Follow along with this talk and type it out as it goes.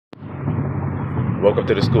Welcome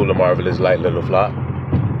to the School of Marvelous Light, little flock.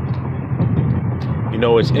 You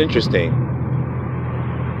know, it's interesting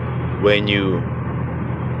when you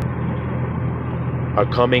are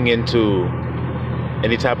coming into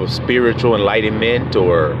any type of spiritual enlightenment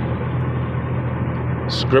or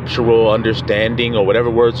scriptural understanding or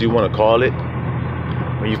whatever words you want to call it.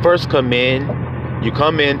 When you first come in, you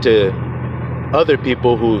come into other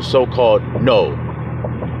people who so-called know.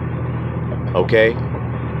 Okay?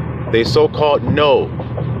 They so-called know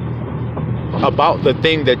about the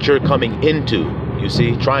thing that you're coming into, you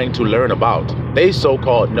see, trying to learn about. They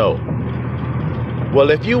so-called know.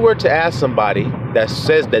 Well, if you were to ask somebody that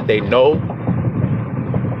says that they know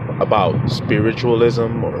about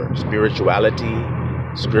spiritualism or spirituality,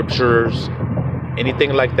 scriptures,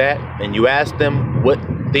 anything like that, and you ask them what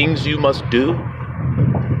things you must do,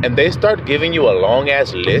 and they start giving you a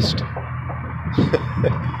long-ass list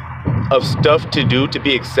of stuff to do to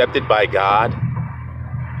be accepted by God,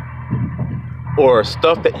 or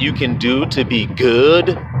stuff that you can do to be good.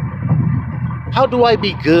 How do I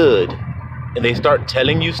be good? And they start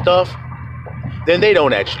telling you stuff, then they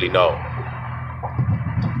don't actually know.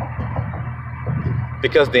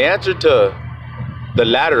 Because the answer to the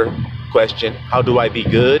latter question, how do I be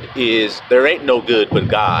good, is there ain't no good but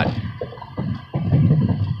God.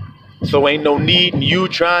 So ain't no need in you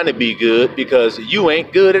trying to be good, because you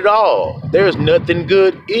ain't good at all. There's nothing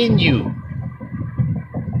good in you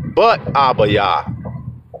but Abba Yah.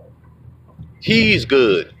 He's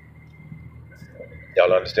good.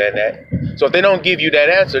 Y'all understand that? So if they don't give you that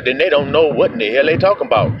answer, then they don't know what in the hell they talking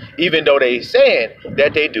about, even though they saying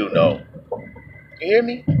that they do know. You hear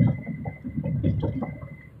me?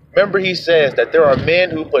 Remember, he says that there are men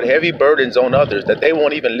who put heavy burdens on others that they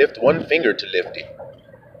won't even lift one finger to lift it.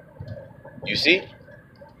 You see?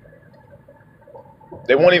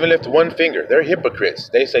 They won't even lift one finger. They're hypocrites.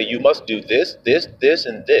 They say you must do this, this, this,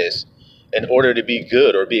 and this in order to be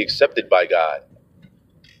good or be accepted by God.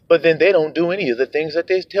 But then they don't do any of the things that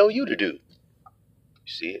they tell you to do. You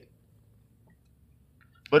see it?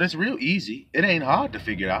 But it's real easy. It ain't hard to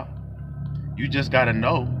figure out. You just got to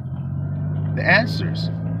know the answers.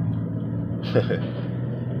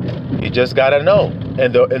 You just got to know.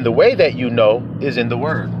 And the way that you know is in the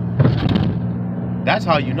Word. That's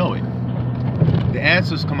how you know it. The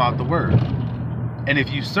answers come out the Word. And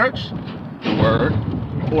if you search the Word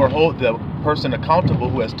or hold the person accountable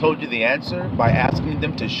who has told you the answer by asking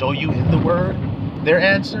them to show you in the Word their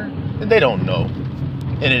answer, then they don't know.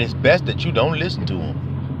 And it is best that you don't listen to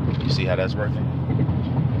them. You see how that's working?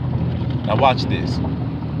 Now watch this.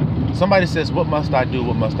 Somebody says, what must I do?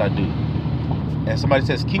 What must I do? And somebody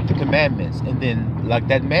says, keep the commandments. And then, like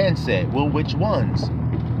that man said, well, which ones?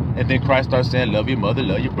 And then Christ starts saying, love your mother,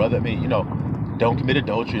 love your brother. I mean, don't commit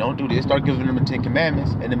adultery, don't do this. Start giving them the 10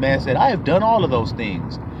 commandments. And the man said, I have done all of those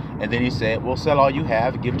things. And then he said, well, sell all you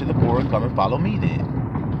have, give to the poor, and come and follow me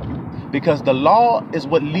then. Because the law is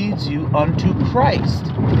what leads you unto Christ.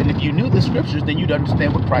 And if you knew the scriptures, then you'd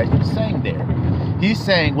understand what Christ is saying there. He's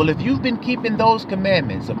saying, well, if you've been keeping those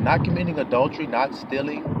commandments of not committing adultery, not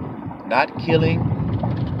stealing, not killing,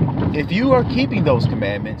 if you are keeping those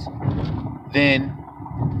commandments, then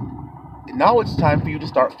now it's time for you to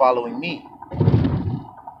start following me.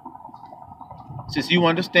 Since you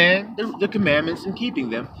understand the commandments and keeping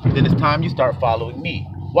them, then it's time you start following me.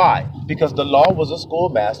 Why? Because the law was a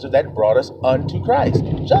schoolmaster that brought us unto Christ,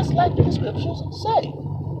 just like the scriptures say.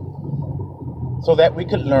 So that we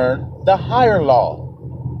could learn the higher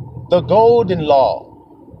law, the golden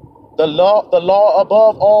law, the law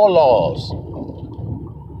above all laws.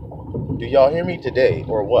 Do y'all hear me today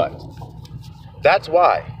or what? That's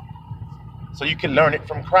why. So you can learn it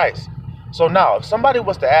from Christ. So now, if somebody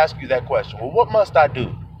was to ask you that question, well, what must I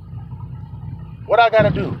do? What I got to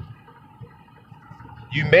do?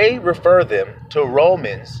 You may refer them to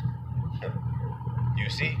Romans, you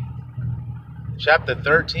see, chapter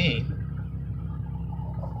 13,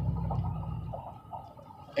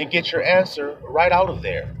 and get your answer right out of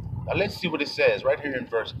there. Now let's see what it says. Right here in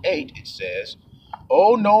verse 8, it says,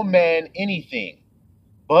 owe no man anything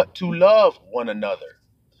but to love one another.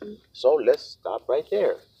 So let's stop right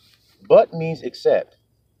there. But means except.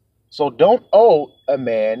 So don't owe a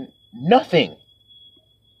man nothing.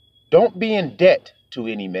 Don't be in debt to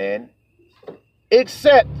any man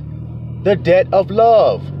except the debt of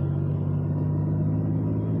love.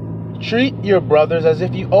 Treat your brothers as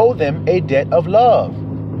if you owe them a debt of love.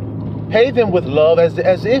 Pay them with love as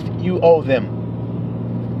if you owe them.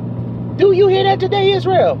 Do you hear that today,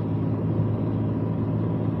 Israel?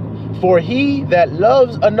 For he that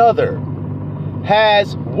loves another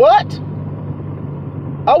has what?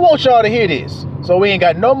 I want y'all to hear this, so we ain't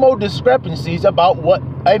got no more discrepancies about what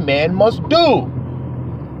a man must do.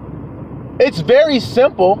 It's very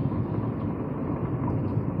simple.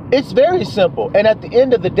 It's very simple. And at the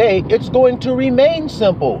end of the day, it's going to remain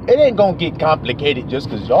simple. It ain't going to get complicated just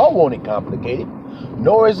because y'all want it complicated.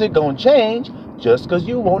 Nor is it going to change just because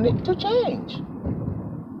you want it to change.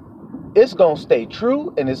 It's going to stay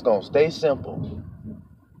true and it's going to stay simple.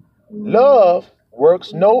 Love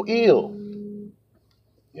works no ill.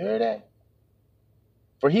 You hear that?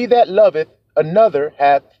 For he that loveth another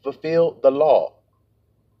hath fulfilled the law.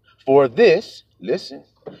 For this, listen,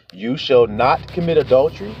 you shall not commit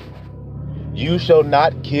adultery. You shall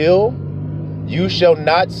not kill. You shall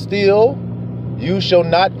not steal. You shall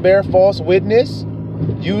not bear false witness.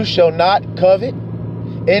 You shall not covet.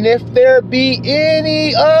 And if there be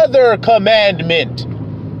any other commandment,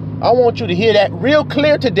 I want you to hear that real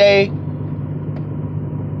clear today.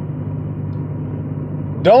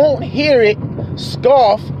 Don't hear it,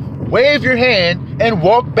 scoff, wave your hand, and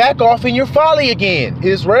walk back off in your folly again.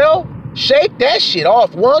 Israel, shake that shit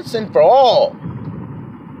off once and for all.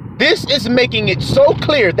 This is making it so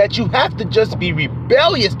clear that you have to just be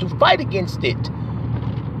rebellious to fight against it.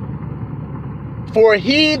 For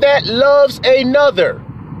he that loves another,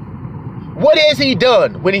 what has he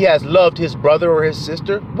done when he has loved his brother or his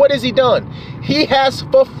sister? What has he done? He has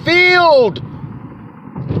fulfilled.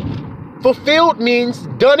 Fulfilled means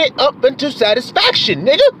done it up unto satisfaction,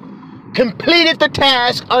 nigga. Completed the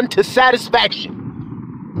task unto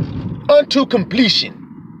satisfaction. Unto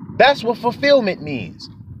completion. That's what fulfillment means.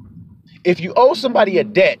 If you owe somebody a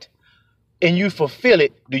debt and you fulfill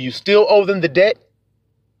it, do you still owe them the debt?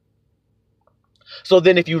 So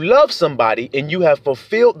then if you love somebody and you have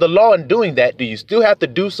fulfilled the law in doing that, do you still have to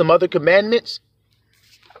do some other commandments?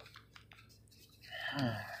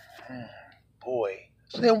 Boy.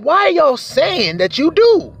 So then why are y'all saying that you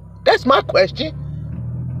do? That's my question.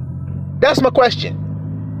 That's my question.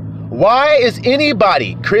 Why is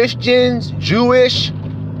anybody, Christians, Jewish,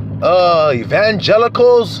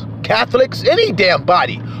 evangelicals, Catholics, any damn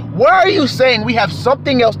body, why are you saying we have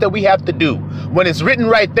something else that we have to do when it's written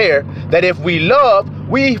right there that if we love,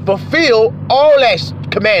 we fulfill all that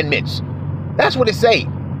commandments? That's what it say.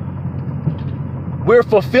 We're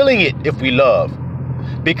fulfilling it if we love.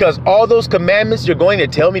 Because all those commandments you're going to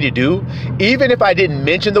tell me to do, even if I didn't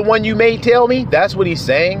mention the one you may tell me, that's what he's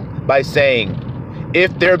saying by saying,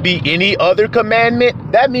 if there be any other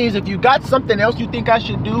commandment, that means if you got something else you think I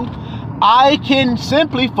should do, I can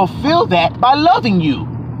simply fulfill that by loving you.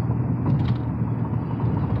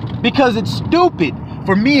 Because it's stupid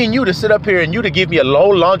for me and you to sit up here and you to give me a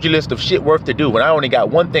whole laundry list of shit worth to do when I only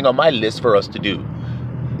got one thing on my list for us to do.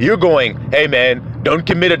 You're going, hey man, don't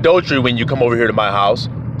commit adultery when you come over here to my house.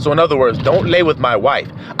 So in other words, don't lay with my wife.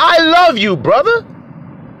 I love you, brother.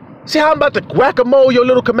 See how I'm about to whack-a-mole your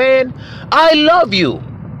little command? I love you.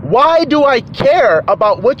 Why do I care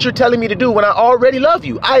about what you're telling me to do when I already love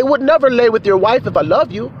you? I would never lay with your wife if I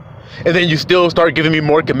love you. And then you still start giving me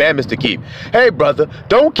more commandments to keep. Hey, brother,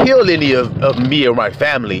 don't kill any of me or my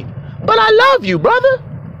family. But I love you, brother.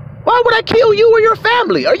 Why would I kill you or your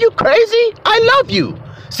family? Are you crazy? I love you.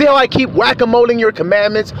 See how I keep whack-a-moling your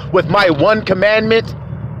commandments with my one commandment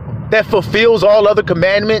that fulfills all other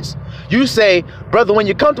commandments? You say, brother, when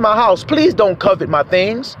you come to my house, please don't covet my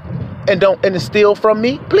things and steal from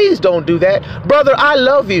me. Please don't do that. Brother, I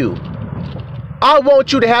love you. I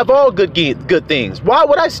want you to have all good things. Why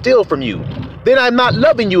would I steal from you? Then I'm not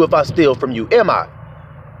loving you if I steal from you, am I?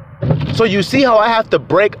 So you see how I have to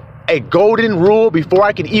break a golden rule before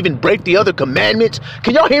I can even break the other commandments?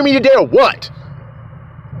 Can y'all hear me today or what?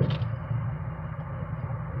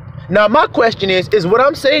 Now, my question is what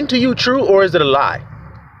I'm saying to you true or is it a lie?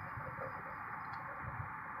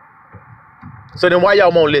 So then why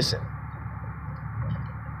y'all won't listen?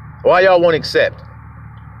 Why y'all won't accept?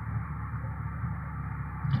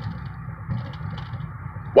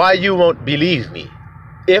 Why you won't believe me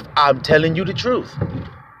if I'm telling you the truth?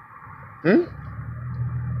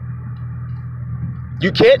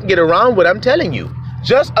 You can't get around what I'm telling you.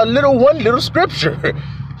 Just one little scripture.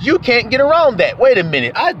 You can't get around that. Wait a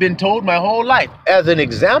minute. I've been told my whole life. As an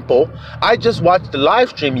example, I just watched the live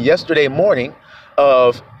stream yesterday morning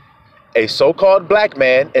of a so-called black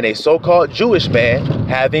man and a so-called Jewish man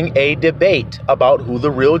having a debate about who the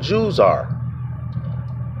real Jews are.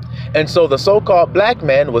 And so the so-called black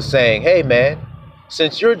man was saying, hey man,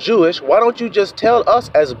 since you're Jewish, why don't you just tell us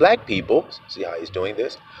as black people, see how he's doing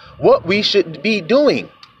this, what we should be doing?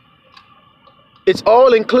 It's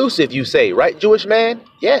all inclusive, you say, right, Jewish man?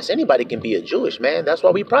 Yes, anybody can be a Jewish man. That's why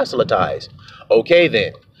we proselytize. Okay,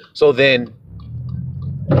 then. So then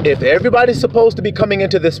If everybody's supposed to be coming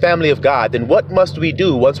into this family of God, then what must we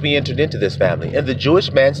do once we entered into this family? And the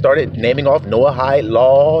Jewish man started naming off Noahide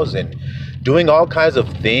laws and doing all kinds of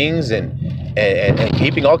things and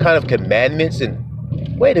keeping all kinds of commandments.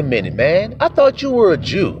 And wait a minute, man, I thought you were a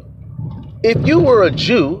Jew. If you were a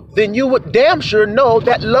Jew, then you would damn sure know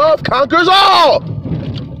that love conquers all.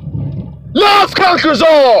 Love conquers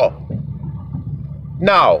all.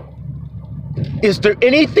 Now, is there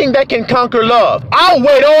anything that can conquer love? I'll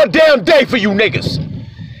wait all damn day for you niggas.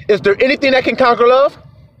 Is there anything that can conquer love?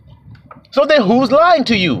 So then who's lying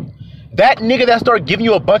to you? That nigga that started giving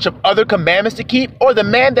you a bunch of other commandments to keep, or the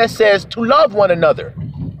man that says to love one another?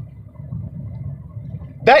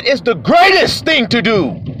 That is the greatest thing to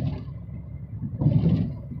do.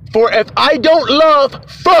 For if I don't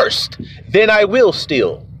love first, then I will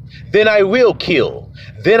steal, then I will kill,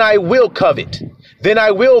 then I will covet, then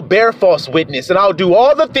I will bear false witness, and I'll do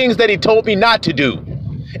all the things that he told me not to do.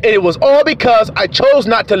 And it was all because I chose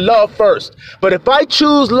not to love first. But if I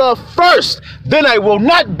choose love first, then I will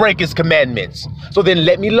not break his commandments. So then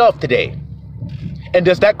let me love today. And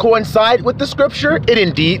does that coincide with the scripture? It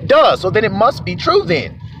indeed does. So then it must be true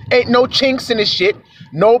then. Ain't no chinks in the shit,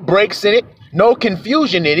 no breaks in it, no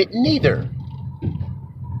confusion in it neither.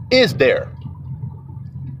 Is there?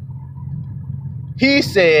 He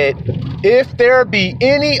said, if there be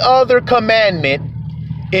any other commandment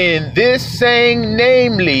in this saying,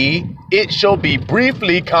 namely, it shall be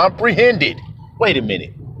briefly comprehended. Wait a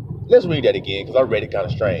minute. Let's read that again because I read it kind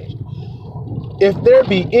of strange. If there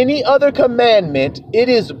be any other commandment, it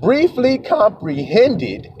is briefly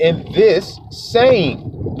comprehended in this saying.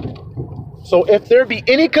 So if there be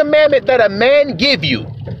any commandment that a man give you,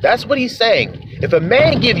 that's what he's saying. If a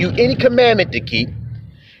man give you any commandment to keep,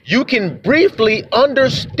 you can briefly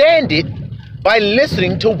understand it by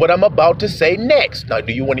listening to what I'm about to say next. Now,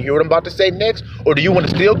 do you want to hear what I'm about to say next? Or do you want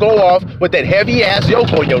to still go off with that heavy ass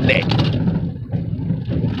yoke on your neck?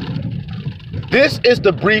 This is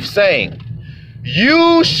the brief saying.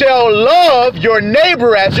 You shall love your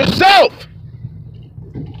neighbor as yourself.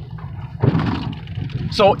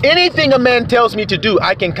 So anything a man tells me to do,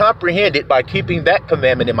 I can comprehend it by keeping that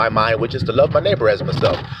commandment in my mind, which is to love my neighbor as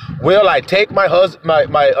myself. Will I take my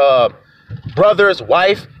brother's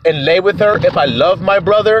wife and lay with her if I love my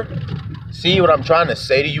brother? See what I'm trying to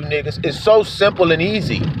say to you niggas? It's so simple and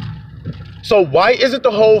easy. So why isn't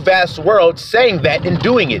the whole vast world saying that and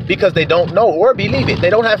doing it? Because they don't know or believe it. They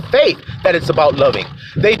don't have faith that it's about loving.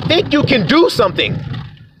 They think you can do something.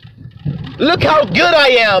 Look how good I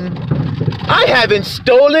am. I haven't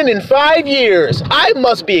stolen in 5 years. I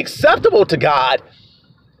must be acceptable to God.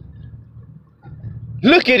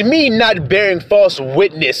 Look at me not bearing false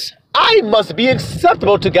witness. I must be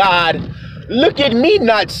acceptable to God. Look at me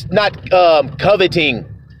not coveting,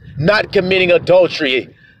 not committing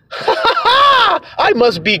adultery. I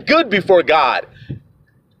must be good before God.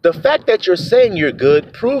 The fact that you're saying you're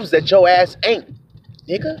good proves that your ass ain't,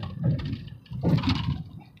 nigga.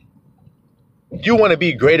 You want to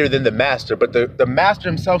be greater than the master, but the master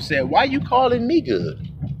himself said, why you calling me good?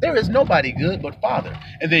 There is nobody good but Father.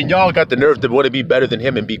 And then y'all got the nerve to want to be better than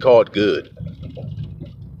him and be called good.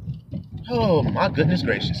 Oh, my goodness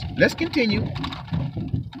gracious. Let's continue.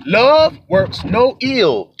 Love works no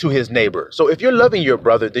ill to his neighbor. So if you're loving your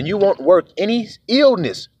brother, then you won't work any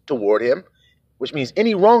illness toward him, which means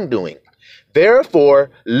any wrongdoing. Therefore,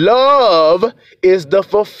 love is the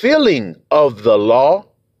fulfilling of the law.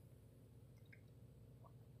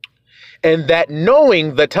 And that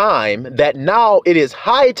knowing the time, that now it is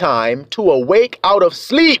high time to awake out of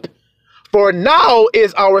sleep. For now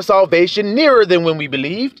is our salvation nearer than when we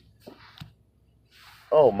believed.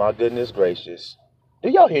 Oh my goodness gracious. Do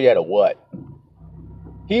y'all hear that or what?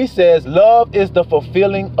 He says love is the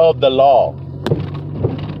fulfilling of the law.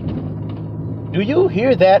 Do you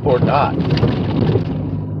hear that or not?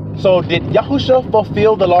 So did Yahusha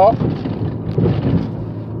fulfill the law?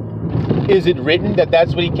 Is it written that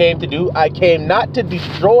that's what he came to do? I came not to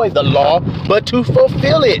destroy the law, but to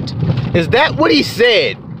fulfill it. Is that what he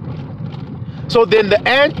said? So then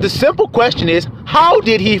the simple question is, how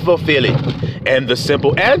did he fulfill it? And the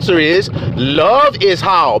simple answer is, love is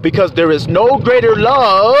how. Because there is no greater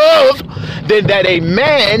love than that a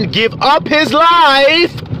man give up his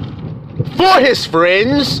life for his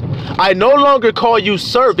friends. I no longer call you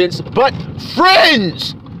servants, but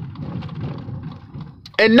friends.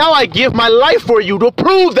 And now I give my life for you to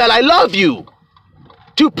prove that I love you.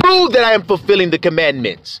 To prove that I am fulfilling the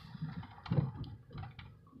commandments.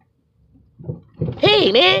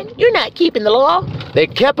 Hey, man, you're not keeping the law. They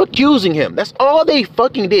kept accusing him. That's all they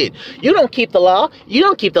fucking did. You don't keep the law. You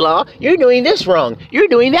don't keep the law. You're doing this wrong. You're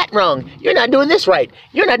doing that wrong. You're not doing this right.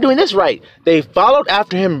 You're not doing this right. They followed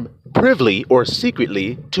after him privily or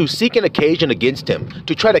secretly to seek an occasion against him,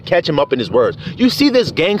 to try to catch him up in his words. You see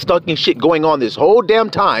this gang stalking shit going on this whole damn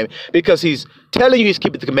time because he's telling you he's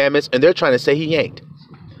keeping the commandments and they're trying to say he ain't.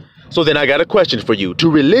 So then I got a question for you. To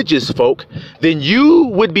religious folk, then you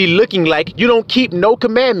would be looking like you don't keep no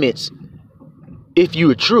commandments. If you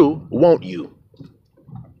are true, won't you?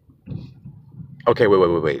 Okay,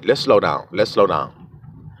 wait. Let's slow down.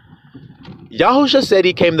 Yahusha said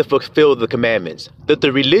he came to fulfill the commandments. Did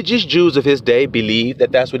the religious Jews of his day believe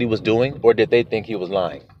that that's what he was doing, or did they think he was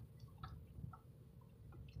lying?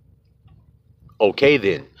 Okay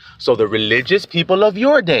then. So the religious people of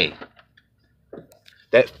your day,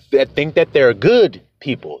 that think that they're good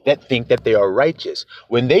people, that think that they are righteous,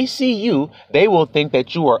 when they see you, they will think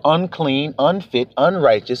that you are unclean, unfit,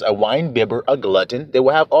 unrighteous, a wine bibber, a glutton. They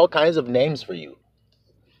will have all kinds of names for you.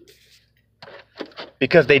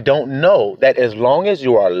 Because they don't know that as long as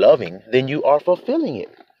you are loving, then you are fulfilling it.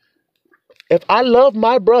 If I love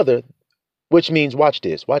my brother, which means, watch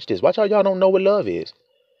this, watch how y'all don't know what love is.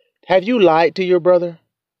 Have you lied to your brother?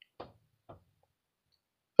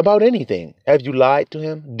 About anything? Have you lied to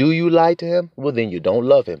him? Do you lie to him? Well, then you don't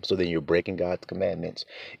love him. So then you're breaking God's commandments.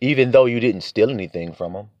 Even though you didn't steal anything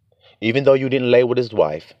from him. Even though you didn't lay with his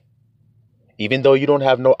wife. Even though you don't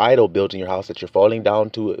have no idol built in your house that you're falling down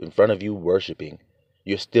to in front of you worshiping.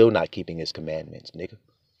 You're still not keeping his commandments, nigga.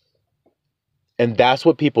 And that's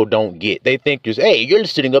what people don't get. They think hey, you're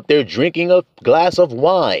sitting up there drinking a glass of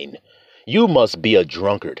wine. You must be a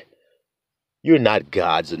drunkard. You're not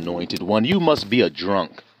God's anointed one. You must be a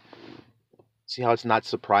drunk. See how it's not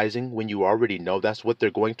surprising when you already know that's what they're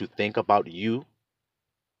going to think about you?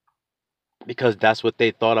 Because that's what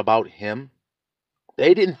they thought about him.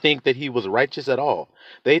 They didn't think that he was righteous at all.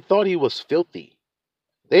 They thought he was filthy.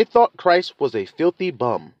 They thought Christ was a filthy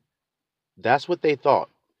bum. That's what they thought.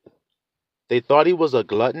 They thought he was a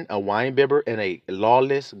glutton, a wine bibber, and a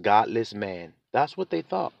lawless, godless man. That's what they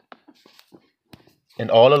thought. And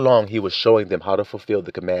all along, he was showing them how to fulfill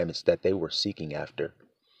the commandments that they were seeking after.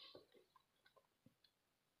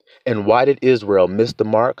 And why did Israel miss the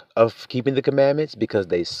mark of keeping the commandments? Because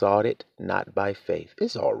they sought it not by faith.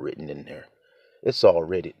 It's all written in there. It's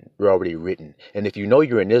already written. And if you know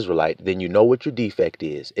you're an Israelite, then you know what your defect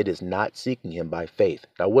is. It is not seeking him by faith.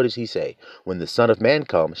 Now, what does he say? When the Son of Man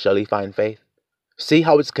comes, shall he find faith? See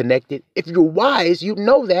how it's connected? If you're wise, you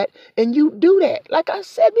know that, and you do that. Like I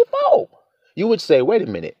said before, you would say, wait a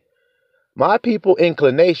minute. My people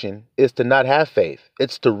inclination is to not have faith.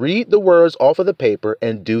 It's to read the words off of the paper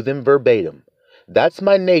and do them verbatim. That's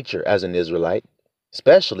my nature as an Israelite,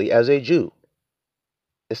 especially as a Jew.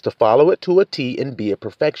 It's to follow it to a T and be a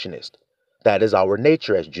perfectionist. That is our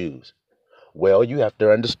nature as Jews. Well, you have to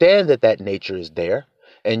understand that that nature is there,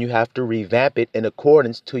 and you have to revamp it in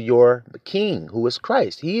accordance to your king, who is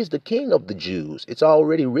Christ. He is the king of the Jews. It's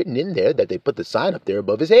already written in there that they put the sign up there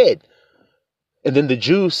above his head. And then the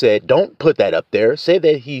Jews said, don't put that up there. Say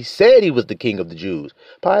that he said he was the king of the Jews.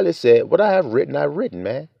 Pilate said, what I have written, I've written,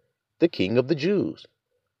 man. The king of the Jews.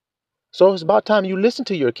 So it's about time you listen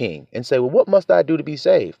to your king and say, well, what must I do to be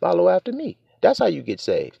saved? Follow after me. That's how you get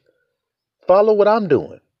saved. Follow what I'm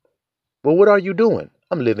doing. Well, what are you doing?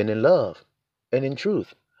 I'm living in love and in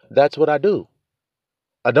truth. That's what I do.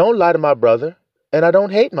 I don't lie to my brother, and I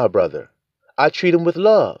don't hate my brother. I treat him with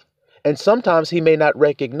love. And sometimes he may not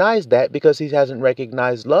recognize that because he hasn't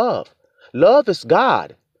recognized love. Love is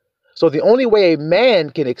God. So the only way a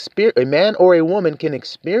man or a woman can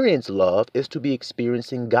experience love is to be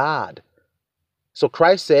experiencing God. So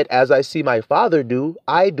Christ said, as I see my Father do,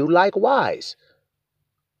 I do likewise.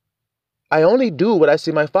 I only do what I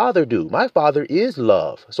see my Father do. My Father is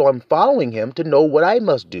love. So I'm following him to know what I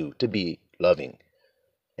must do to be loving.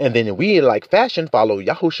 And then we, in like fashion, follow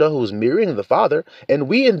Yahusha, who's mirroring the Father, and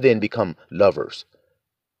we then become lovers.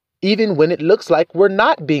 Even when it looks like we're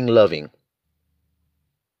not being loving.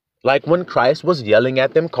 Like when Christ was yelling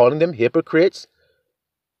at them, calling them hypocrites.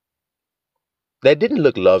 That didn't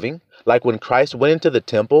look loving. Like when Christ went into the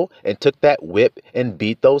temple and took that whip and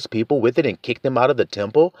beat those people with it and kicked them out of the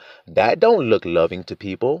temple. That don't look loving to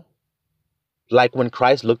people. Like when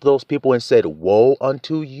Christ looked at those people and said, woe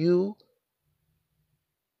unto you.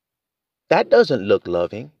 That doesn't look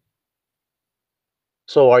loving.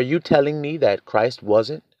 So are you telling me that Christ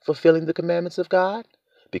wasn't fulfilling the commandments of God?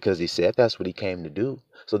 Because he said that's what he came to do.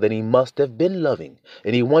 So then he must have been loving.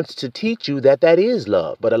 And he wants to teach you that that is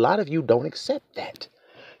love. But a lot of you don't accept that.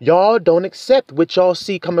 Y'all don't accept what y'all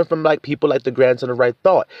see coming from like people like the grandson of right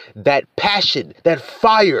thought. That passion, that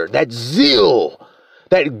fire, that zeal,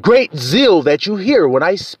 that great zeal that you hear when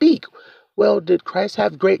I speak. Well, did Christ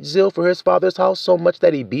have great zeal for his Father's house so much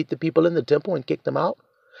that he beat the people in the temple and kicked them out?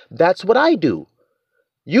 That's what I do.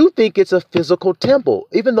 You think it's a physical temple,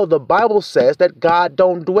 even though the Bible says that God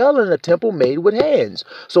don't dwell in a temple made with hands.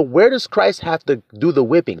 So where does Christ have to do the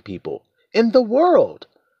whipping people? In the world.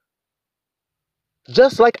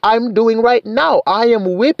 Just like I'm doing right now. I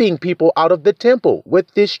am whipping people out of the temple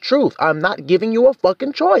with this truth. I'm not giving you a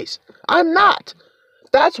fucking choice. I'm not.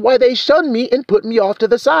 That's why they shun me and put me off to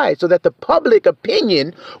the side, so that the public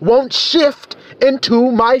opinion won't shift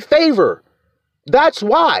into my favor. That's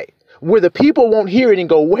why. Where the people won't hear it and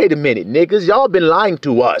go, wait a minute, niggas, y'all been lying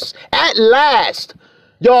to us. At last,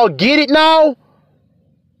 y'all get it now?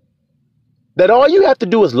 That all you have to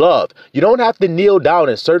do is love. You don't have to kneel down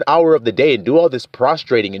in a certain hour of the day and do all this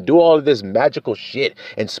prostrating and do all of this magical shit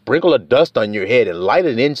and sprinkle a dust on your head and light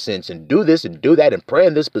an incense and do this and do that and pray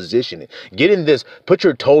in this position. And get in this, put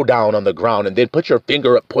your toe down on the ground and then put your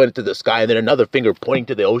finger up pointing to the sky and then another finger pointing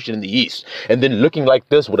to the ocean in the east and then looking like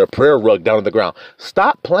this with a prayer rug down on the ground.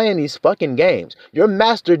 Stop playing these fucking games. Your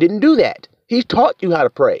master didn't do that. He taught you how to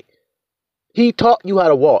pray. He taught you how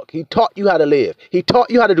to walk. He taught you how to live. He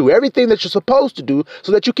taught you how to do everything that you're supposed to do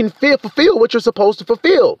so that you can fulfill what you're supposed to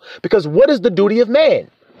fulfill. Because what is the duty of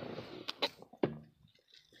man?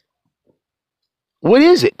 What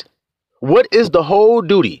is it? What is the whole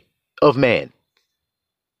duty of man?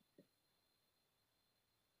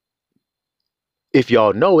 If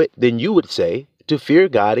y'all know it, then you would say to fear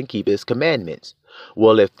God and keep his commandments.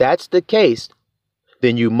 Well, if that's the case,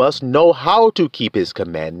 then you must know how to keep his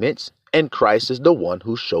commandments. And Christ is the one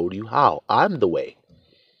who showed you how. I'm the way.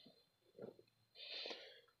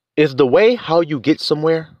 Is the way how you get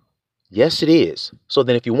somewhere? Yes, it is. So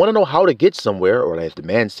then if you want to know how to get somewhere, or as the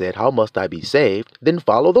man said, how must I be saved? Then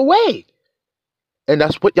follow the way. And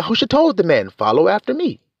that's what Yahushua told the man. Follow after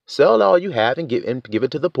me. Sell all you have and give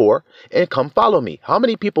it to the poor and come follow me. How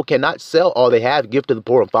many people cannot sell all they have, give to the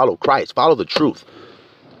poor and follow Christ? Follow the truth.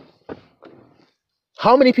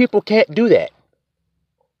 How many people can't do that?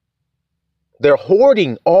 They're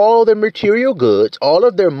hoarding all their material goods, all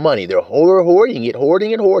of their money. They're hoarding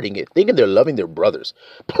it, thinking they're loving their brothers.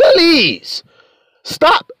 Please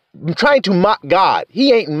stop trying to mock God.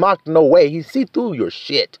 He ain't mocked no way. He see through your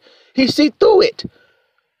shit. He see through it.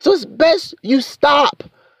 So it's best you stop.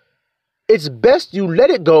 It's best you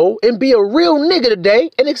let it go and be a real nigga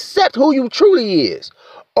today and accept who you truly is.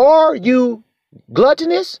 Are you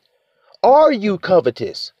gluttonous? Are you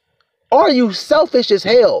covetous? Are you selfish as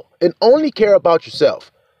hell and only care about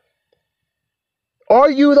yourself?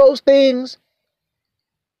 Are you those things?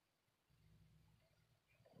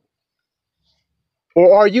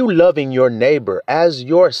 Or are you loving your neighbor as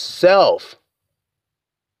yourself?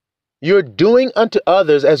 You're doing unto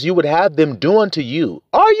others as you would have them do unto you.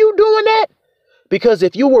 Are you doing that? Because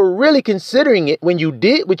if you were really considering it when you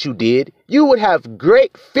did what you did, you would have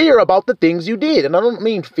great fear about the things you did. And I don't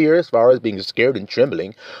mean fear as far as being scared and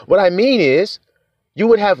trembling. What I mean is you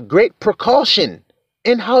would have great precaution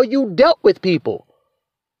in how you dealt with people.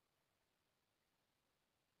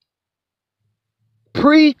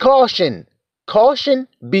 Precaution. Caution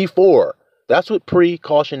before. That's what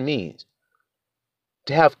precaution means.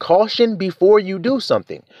 To have caution before you do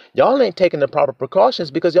something. Y'all ain't taking the proper precautions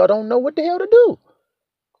because y'all don't know what the hell to do.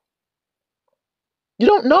 You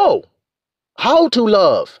don't know how to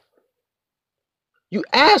love. You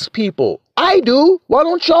ask people. I do. Why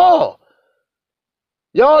don't y'all?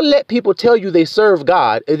 Y'all let people tell you they serve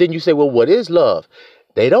God, and then you say, well, what is love?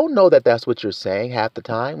 They don't know that that's what you're saying half the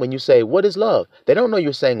time. When you say, what is love? They don't know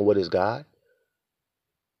you're saying, what is God?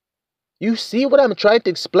 You see what I'm trying to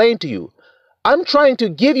explain to you? I'm trying to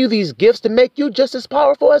give you these gifts to make you just as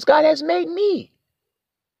powerful as God has made me.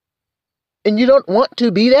 And you don't want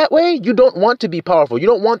to be that way? You don't want to be powerful. You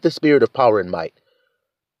don't want the spirit of power and might.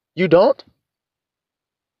 You don't?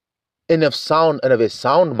 And of a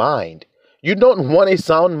sound mind. You don't want a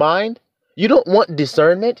sound mind? You don't want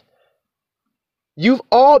discernment? You've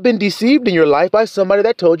all been deceived in your life by somebody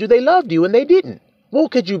that told you they loved you and they didn't. Well,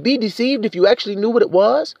 could you be deceived if you actually knew what it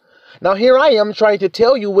was? Now here I am trying to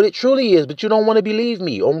tell you what it truly is, but you don't want to believe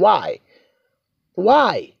me. And why?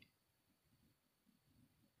 Why?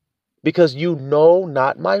 Because you know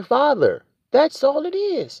not my Father. That's all it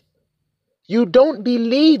is. You don't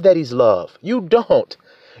believe that he's love. You don't.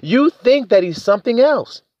 You think that he's something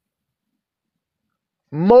else.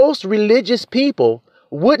 Most religious people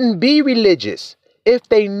wouldn't be religious if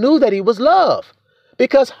they knew that he was love.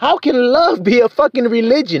 Because how can love be a fucking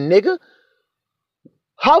religion, nigga?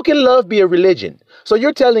 How can love be a religion? So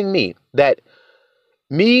you're telling me that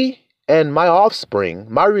me and my offspring,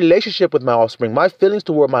 my relationship with my offspring, my feelings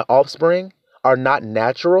toward my offspring are not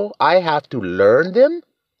natural. I have to learn them.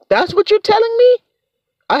 That's what you're telling me?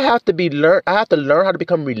 I have to learn how to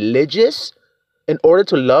become religious in order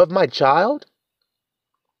to love my child?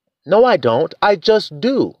 No, I don't. I just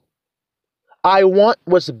do. I want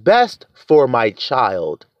what's best for my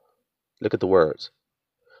child. Look at the words.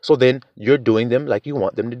 So then you're doing them like you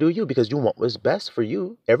want them to do you because you want what's best for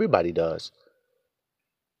you. Everybody does.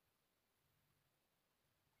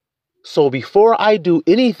 So before I do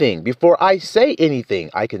anything, before I say anything,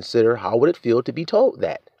 I consider how would it feel to be told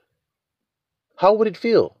that? How would it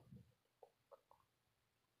feel?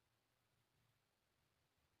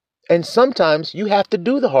 And sometimes you have to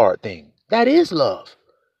do the hard thing. That is love.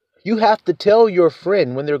 You have to tell your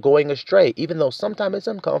friend when they're going astray, even though sometimes it's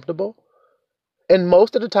uncomfortable. And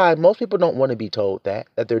most of the time, most people don't want to be told that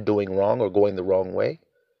they're doing wrong or going the wrong way.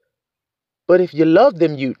 But if you love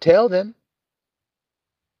them, you tell them.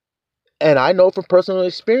 And I know from personal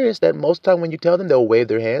experience that most of the time when you tell them, they'll wave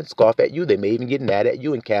their hands, scoff at you. They may even get mad at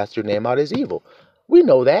you and cast your name out as evil. We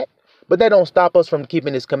know that. But that don't stop us from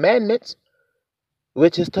keeping his commandments,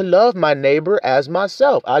 which is to love my neighbor as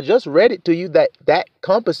myself. I just read it to you that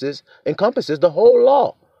encompasses the whole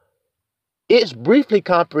law. It's briefly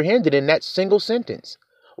comprehended in that single sentence.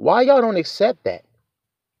 Why y'all don't accept that?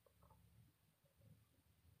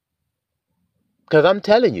 Because I'm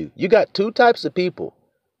telling you, you got two types of people.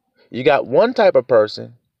 You got one type of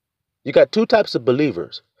person. You got two types of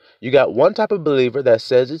believers. You got one type of believer that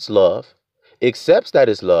says it's love, accepts that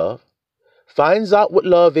it's love, finds out what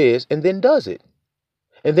love is, and then does it.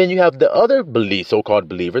 And then you have the other so-called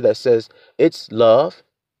believer that says it's love,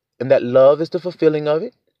 and that love is the fulfilling of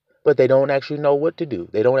it, but they don't actually know what to do.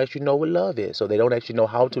 They don't actually know what love is, so they don't actually know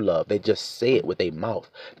how to love. They just say it with their mouth.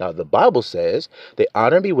 Now, the Bible says they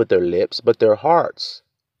honor me with their lips, but their hearts.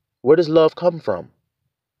 Where does love come from?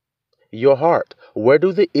 Your heart. Where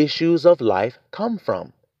do the issues of life come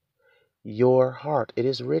from? Your heart. It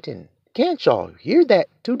is written. Can't y'all hear that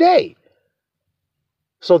today?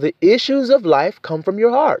 So the issues of life come from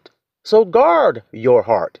your heart. So guard your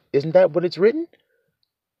heart. Isn't that what it's written?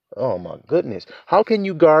 Oh my goodness. How can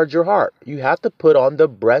you guard your heart? You have to put on the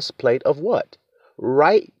breastplate of what?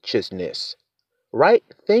 Righteousness. Right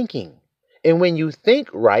thinking. And when you think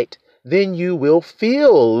right, then you will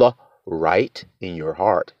feel right in your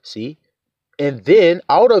heart. See? And then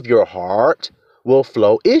out of your heart will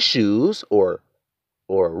flow issues or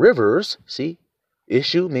rivers. See?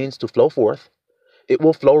 Issue means to flow forth. It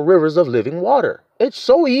will flow rivers of living water. It's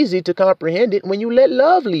so easy to comprehend it when you let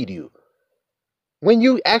love lead you. When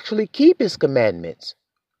you actually keep his commandments.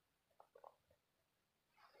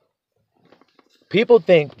 People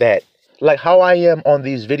think that like how I am on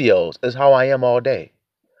these videos is how I am all day.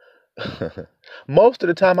 Most of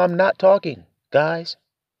the time I'm not talking, guys.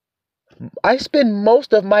 I spend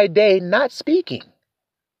most of my day not speaking.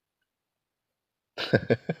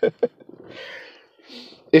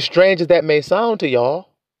 As strange as that may sound to y'all,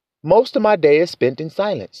 most of my day is spent in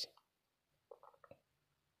silence.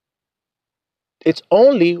 It's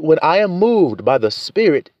only when I am moved by the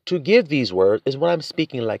Spirit to give these words is when I'm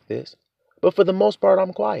speaking like this. But for the most part,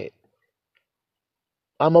 I'm quiet.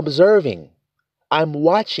 I'm observing. I'm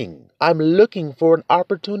watching. I'm looking for an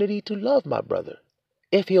opportunity to love my brother,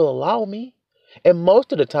 if he'll allow me. And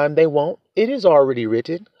most of the time they won't. It is already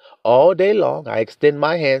written. All day long I extend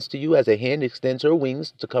my hands to you as a hen extends her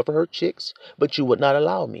wings to cover her chicks, but you would not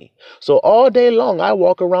allow me. So all day long I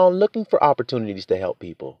walk around looking for opportunities to help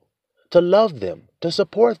people, to love them, to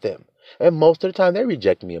support them. And most of the time they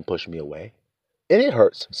reject me and push me away. And it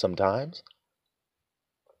hurts sometimes.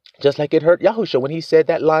 Just like it hurt Yahusha when he said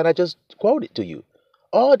that line I just quoted to you.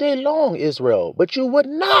 All day long, Israel, but you would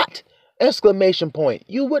not! Exclamation point.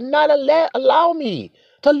 You would not allow me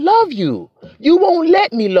to love you. You won't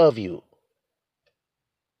let me love you.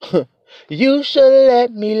 You should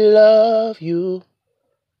let me love you.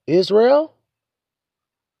 Israel,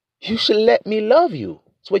 you should let me love you.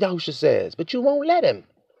 That's what Yahusha says, but you won't let him.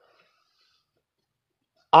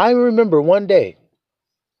 I remember one day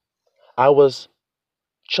I was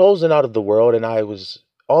chosen out of the world and I was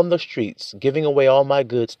on the streets giving away all my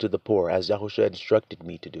goods to the poor as Yahusha instructed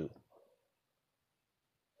me to do.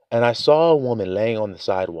 And I saw a woman laying on the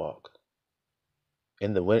sidewalk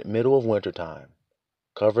in the middle of wintertime,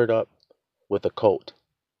 covered up with a coat.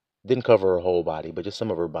 Didn't cover her whole body, but just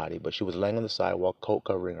some of her body. But she was laying on the sidewalk, coat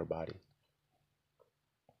covering her body.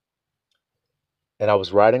 And I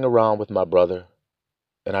was riding around with my brother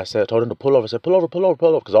And I said, told him to pull over. I said, pull over, pull over, pull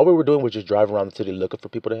over. Because all we were doing was just driving around the city looking for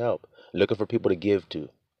people to help, looking for people to give to.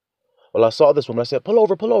 Well, I saw this woman. I said, pull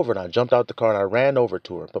over, pull over. And I jumped out the car and I ran over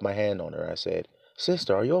to her and put my hand on her. I said,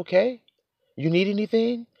 sister, are you okay? You need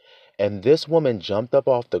anything? And this woman jumped up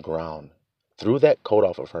off the ground, threw that coat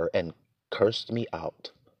off of her, and cursed me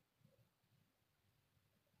out.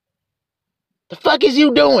 The fuck is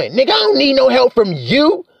you doing? Nigga, I don't need no help from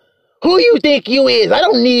you. Who you think you is? I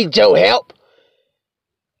don't need your help.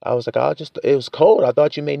 I was like, it was cold. I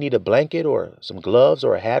thought you may need a blanket or some gloves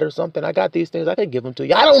or a hat or something. I got these things. I could give them to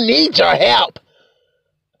you. I don't need your help.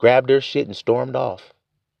 Grabbed her shit and stormed off.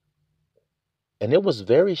 And it was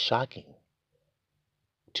very shocking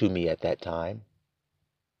to me at that time.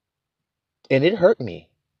 And it hurt me.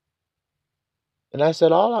 And I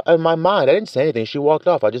said, in my mind, I didn't say anything. She walked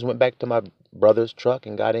off. I just went back to my brother's truck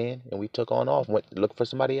and got in, and we took on off, went to look for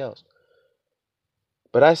somebody else.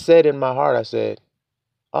 But I said in my heart, I said,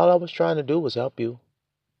 all I was trying to do was help you.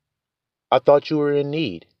 I thought you were in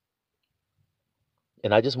need.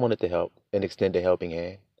 And I just wanted to help and extend a helping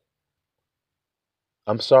hand.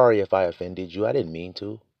 I'm sorry if I offended you. I didn't mean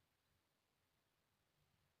to.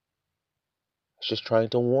 I was just trying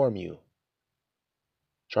to warm you,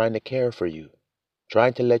 trying to care for you,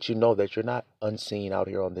 trying to let you know that you're not unseen out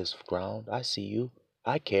here on this ground. I see you.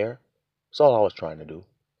 I care. That's all I was trying to do.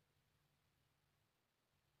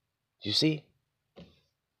 You see?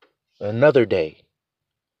 Another day,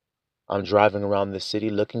 I'm driving around the city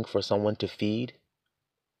looking for someone to feed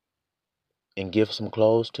and give some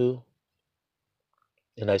clothes to.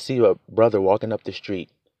 And I see a brother walking up the street,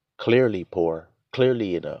 clearly poor,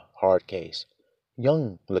 clearly in a hard case.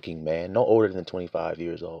 Young looking man, no older than 25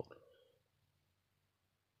 years old.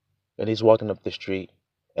 And he's walking up the street,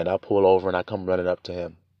 and I pull over and I come running up to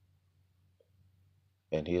him.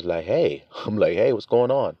 And he's like, hey. I'm like, hey, what's going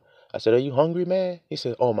on? I said, are you hungry, man? He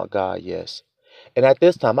said, oh my God, yes. And at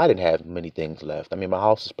this time, I didn't have many things left. I mean, my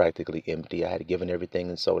house was practically empty. I had given everything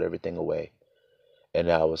and sold everything away. And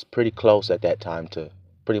I was pretty close at that time to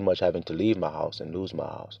pretty much having to leave my house and lose my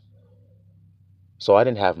house. So I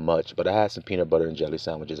didn't have much, but I had some peanut butter and jelly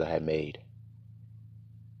sandwiches I had made.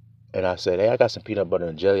 And I said, hey, I got some peanut butter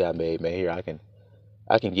and jelly I made, man. Here, I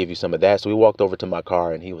can give you some of that. So we walked over to my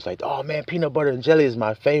car and he was like, oh man, peanut butter and jelly is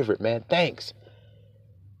my favorite, man. Thanks.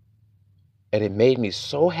 And it made me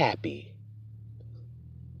so happy.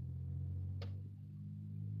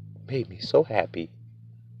 Made me so happy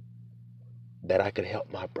that I could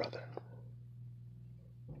help my brother.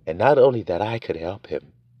 And not only that I could help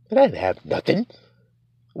him, and I didn't have nothing.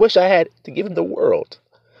 Wish I had to give him the world.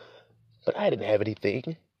 But I didn't have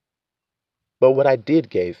anything. But what I did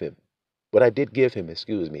give him,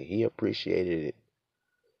 he appreciated it.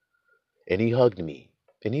 And he hugged me.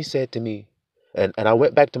 And he said to me, and I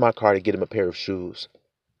went back to my car to get him a pair of shoes.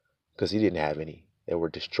 Because he didn't have any. They were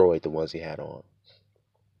destroyed, the ones he had on.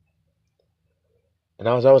 And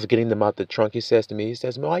as I was getting them out the trunk, he says,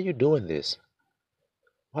 why are you doing this?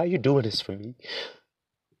 Why are you doing this for me?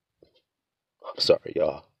 I'm sorry,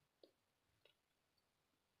 y'all.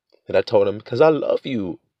 And I told him, because I love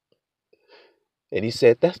you. And he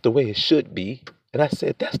said, that's the way it should be. And I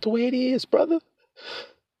said, that's the way it is, brother.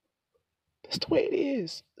 That's the way it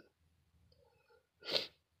is.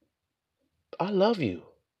 I love you.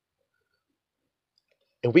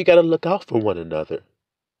 And we got to look out for one another.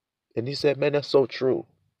 And he said, man, that's so true.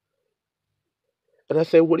 And I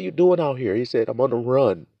said, what are you doing out here? He said, I'm on the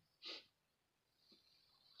run.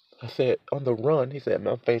 I said, on the run? He said,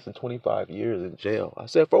 man, I'm facing 25 years in jail. I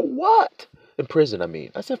said, for what? In prison, I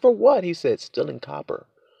mean. I said, for what? He said, stealing copper.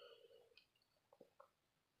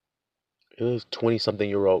 It was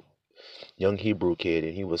 20-something-year-old young Hebrew kid,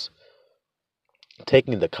 and he was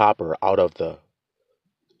taking the copper out of the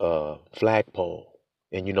flagpole.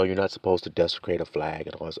 And you know you're not supposed to desecrate a flag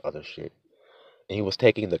and all this other shit. And he was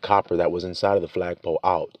taking the copper that was inside of the flagpole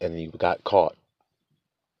out, and he got caught.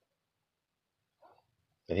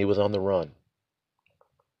 And he was on the run.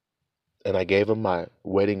 And I gave him my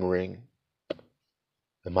wedding ring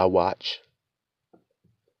and my watch.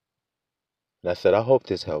 And I said, I hope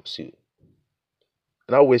this helps you.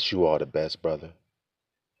 And I wish you all the best, brother.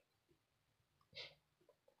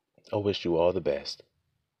 I wish you all the best.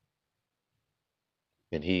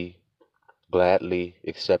 And he gladly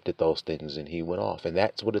accepted those things and he went off. And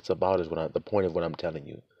that's what it's about, is the point of what I'm telling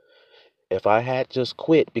you. If I had just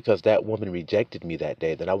quit because that woman rejected me that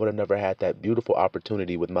day, then I would have never had that beautiful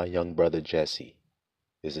opportunity with my young brother Jesse,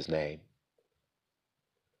 is his name.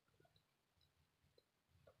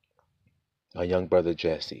 My young brother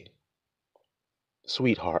Jesse.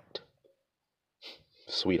 Sweetheart.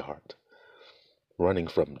 Sweetheart. Running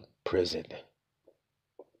from prison.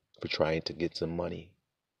 for trying to get some money,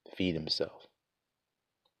 feed himself.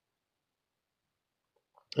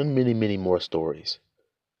 And many, many more stories.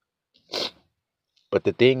 But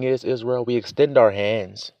the thing is, Israel, we extend our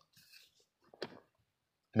hands.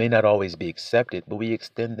 May not always be accepted, but we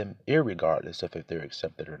extend them irregardless of if they're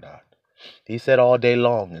accepted or not. He said all day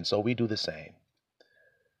long, and so we do the same.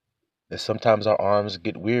 That sometimes our arms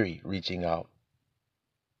get weary reaching out.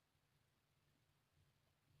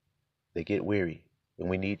 They get weary, and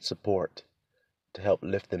we need support to help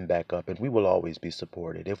lift them back up, and we will always be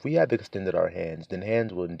supported. If we have extended our hands, then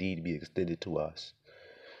hands will indeed be extended to us.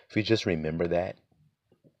 If we just remember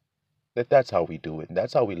that's how we do it, and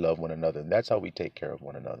that's how we love one another, and that's how we take care of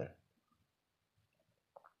one another.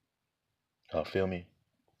 Feel me?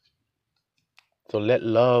 So let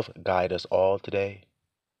love guide us all today.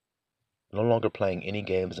 No longer playing any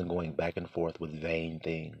games and going back and forth with vain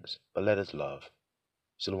things, but let us love.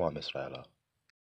 Shalom, Israel.